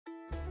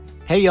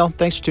Hey y'all,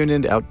 thanks for tuning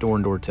in to Outdoor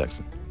and Door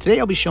Texan. Today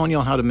I'll be showing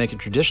y'all how to make a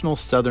traditional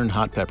southern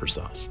hot pepper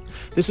sauce.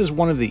 This is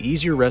one of the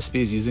easier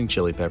recipes using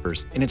chili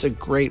peppers, and it's a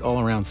great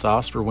all-around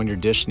sauce for when your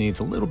dish needs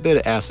a little bit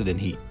of acid and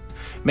heat.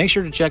 Make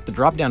sure to check the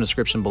drop-down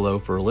description below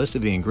for a list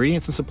of the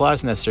ingredients and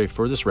supplies necessary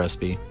for this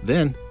recipe.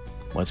 Then,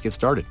 let's get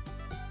started.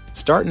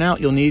 Starting out,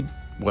 you'll need,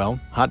 well,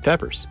 hot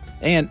peppers.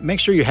 And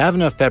make sure you have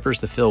enough peppers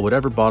to fill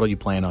whatever bottle you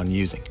plan on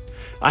using.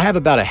 I have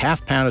about a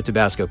half pound of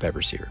Tabasco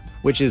peppers here,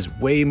 which is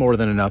way more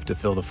than enough to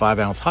fill the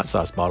 5-ounce hot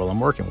sauce bottle I'm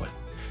working with.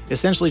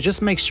 Essentially,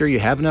 just make sure you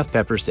have enough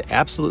peppers to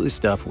absolutely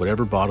stuff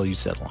whatever bottle you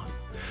settle on.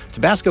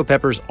 Tabasco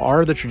peppers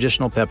are the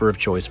traditional pepper of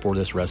choice for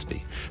this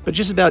recipe, but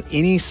just about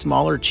any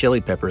smaller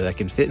chili pepper that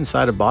can fit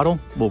inside a bottle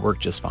will work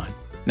just fine.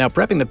 Now,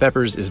 prepping the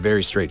peppers is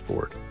very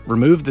straightforward.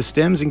 Remove the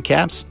stems and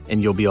caps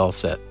and you'll be all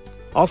set.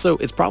 Also,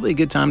 it's probably a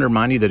good time to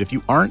remind you that if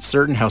you aren't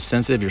certain how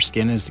sensitive your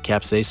skin is to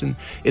capsaicin,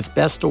 it's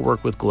best to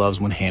work with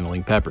gloves when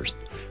handling peppers.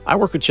 I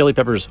work with chili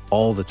peppers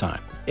all the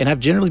time, and I've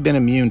generally been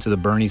immune to the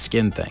burny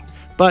skin thing.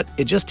 But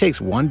it just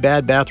takes one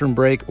bad bathroom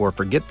break or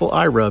forgetful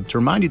eye rub to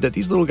remind you that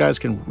these little guys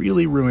can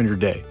really ruin your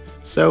day.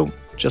 So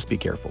just be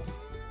careful.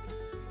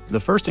 The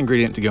first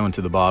ingredient to go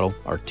into the bottle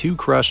are 2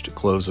 crushed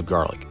cloves of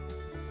garlic.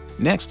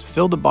 Next,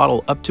 fill the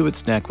bottle up to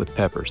its neck with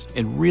peppers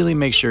and really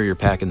make sure you're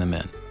packing them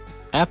in.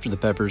 After the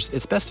peppers,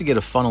 it's best to get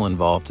a funnel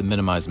involved to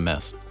minimize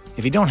mess.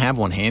 If you don't have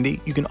one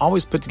handy, you can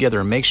always put together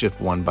a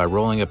makeshift one by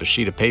rolling up a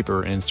sheet of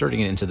paper and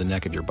inserting it into the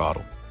neck of your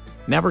bottle.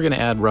 Now we're going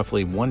to add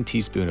roughly 1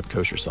 teaspoon of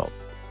kosher salt.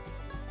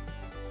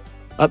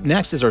 Up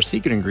next is our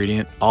secret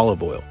ingredient,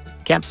 olive oil.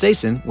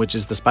 Capsaicin, which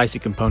is the spicy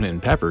component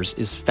in peppers,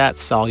 is fat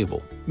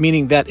soluble,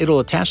 meaning that it'll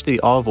attach to the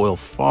olive oil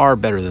far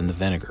better than the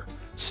vinegar.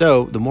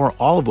 So the more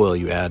olive oil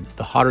you add,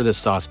 the hotter this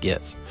sauce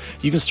gets.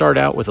 You can start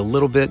out with a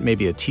little bit,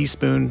 maybe a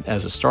teaspoon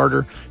as a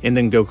starter, and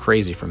then go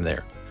crazy from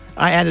there.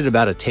 I added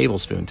about a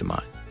tablespoon to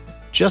mine.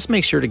 Just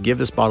make sure to give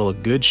this bottle a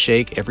good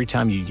shake every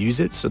time you use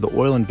it so the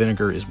oil and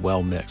vinegar is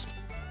well mixed.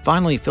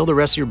 Finally, fill the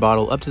rest of your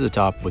bottle up to the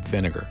top with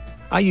vinegar.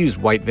 I use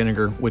white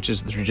vinegar, which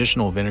is the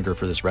traditional vinegar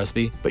for this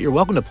recipe, but you're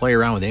welcome to play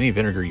around with any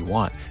vinegar you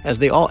want, as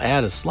they all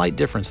add a slight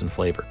difference in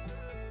flavor.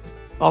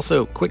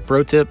 Also, quick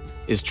pro tip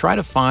is try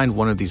to find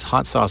one of these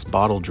hot sauce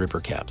bottle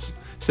dripper caps.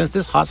 Since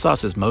this hot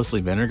sauce is mostly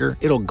vinegar,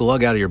 it'll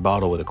glug out of your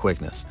bottle with a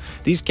quickness.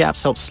 These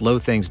caps help slow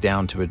things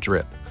down to a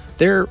drip.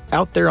 They're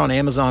out there on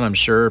Amazon, I'm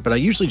sure, but I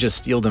usually just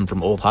steal them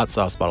from old hot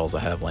sauce bottles I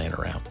have laying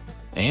around.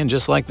 And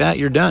just like that,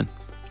 you're done.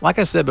 Like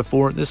I said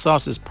before, this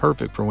sauce is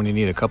perfect for when you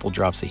need a couple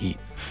drops of heat.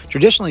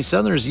 Traditionally,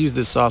 Southerners use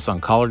this sauce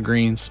on collard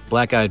greens,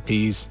 black-eyed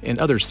peas, and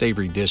other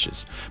savory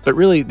dishes, but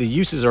really the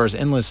uses are as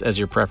endless as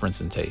your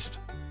preference and taste.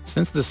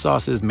 Since this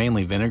sauce is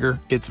mainly vinegar,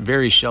 it's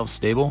very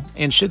shelf-stable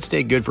and should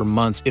stay good for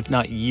months, if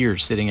not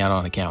years, sitting out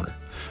on a counter.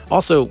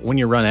 Also, when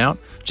you run out,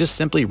 just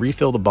simply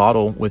refill the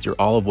bottle with your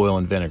olive oil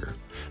and vinegar.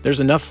 There's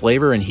enough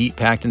flavor and heat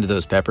packed into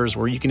those peppers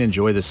where you can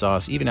enjoy the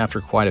sauce even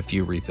after quite a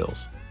few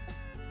refills.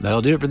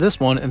 That'll do it for this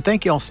one, and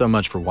thank you all so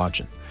much for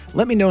watching.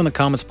 Let me know in the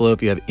comments below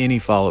if you have any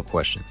follow-up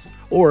questions.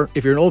 Or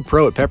if you're an old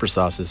pro at pepper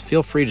sauces,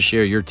 feel free to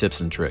share your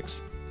tips and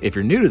tricks. If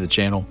you're new to the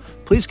channel,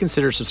 please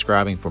consider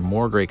subscribing for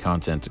more great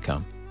content to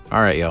come. All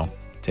right, y'all,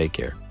 take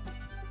care.